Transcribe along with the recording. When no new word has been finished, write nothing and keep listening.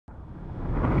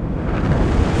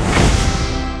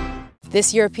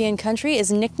This European country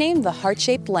is nicknamed the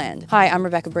Heart-Shaped Land. Hi, I'm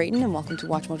Rebecca Brayton and welcome to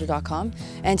WatchMojo.com.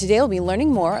 And today we'll be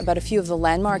learning more about a few of the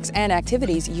landmarks and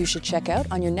activities you should check out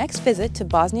on your next visit to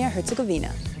Bosnia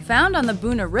Herzegovina. Found on the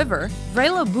Buna River,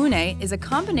 Vrelo Bune is a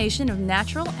combination of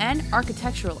natural and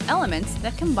architectural elements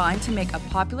that combine to make a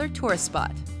popular tourist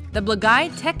spot. The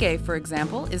Blagaj Teke, for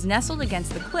example, is nestled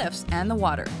against the cliffs and the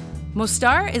water.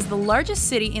 Mostar is the largest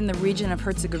city in the region of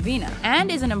Herzegovina and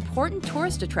is an important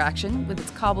tourist attraction with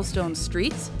its cobblestone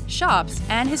streets, shops,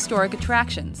 and historic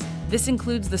attractions. This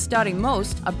includes the Stari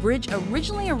Most, a bridge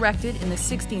originally erected in the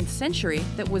 16th century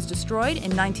that was destroyed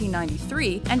in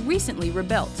 1993 and recently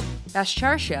rebuilt.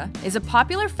 Baščaršija is a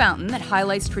popular fountain that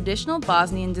highlights traditional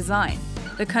Bosnian design.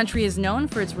 The country is known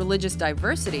for its religious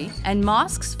diversity, and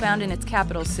mosques found in its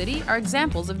capital city are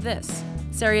examples of this.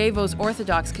 Sarajevo's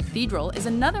Orthodox Cathedral is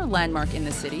another landmark in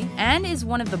the city and is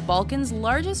one of the Balkans'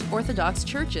 largest Orthodox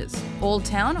churches. Old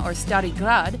Town, or Stari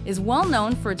Grad, is well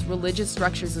known for its religious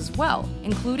structures as well,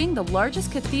 including the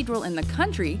largest cathedral in the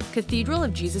country, Cathedral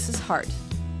of Jesus' Heart.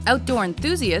 Outdoor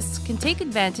enthusiasts can take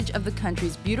advantage of the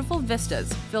country's beautiful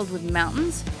vistas filled with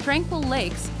mountains, tranquil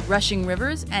lakes, rushing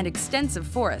rivers, and extensive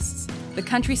forests. The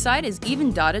countryside is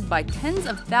even dotted by tens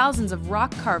of thousands of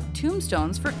rock-carved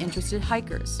tombstones for interested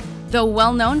hikers. Though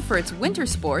well known for its winter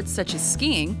sports such as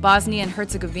skiing, Bosnia and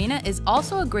Herzegovina is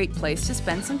also a great place to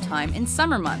spend some time in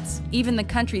summer months. Even the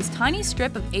country's tiny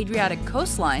strip of Adriatic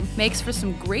coastline makes for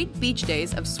some great beach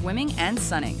days of swimming and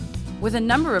sunning. With a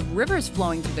number of rivers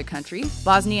flowing through the country,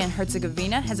 Bosnia and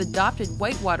Herzegovina has adopted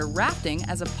whitewater rafting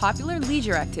as a popular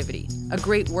leisure activity. A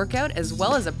great workout as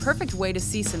well as a perfect way to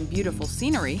see some beautiful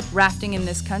scenery, rafting in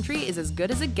this country is as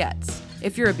good as it gets.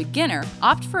 If you're a beginner,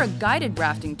 opt for a guided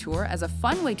rafting tour as a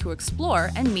fun way to explore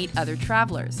and meet other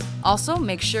travelers. Also,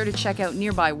 make sure to check out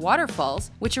nearby waterfalls,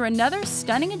 which are another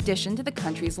stunning addition to the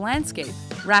country's landscape.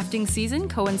 Rafting season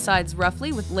coincides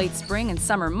roughly with late spring and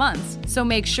summer months, so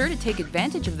make sure to take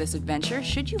advantage of this adventure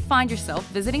should you find yourself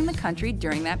visiting the country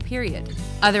during that period.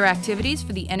 Other activities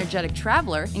for the energetic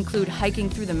traveler include hiking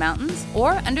through the mountains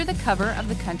or under the cover of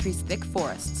the country's thick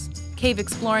forests. Cave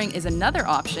exploring is another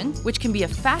option, which can be a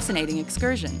fascinating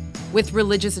excursion. With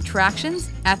religious attractions,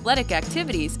 athletic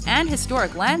activities, and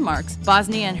historic landmarks,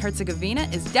 Bosnia and Herzegovina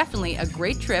is definitely a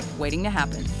great trip waiting to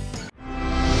happen.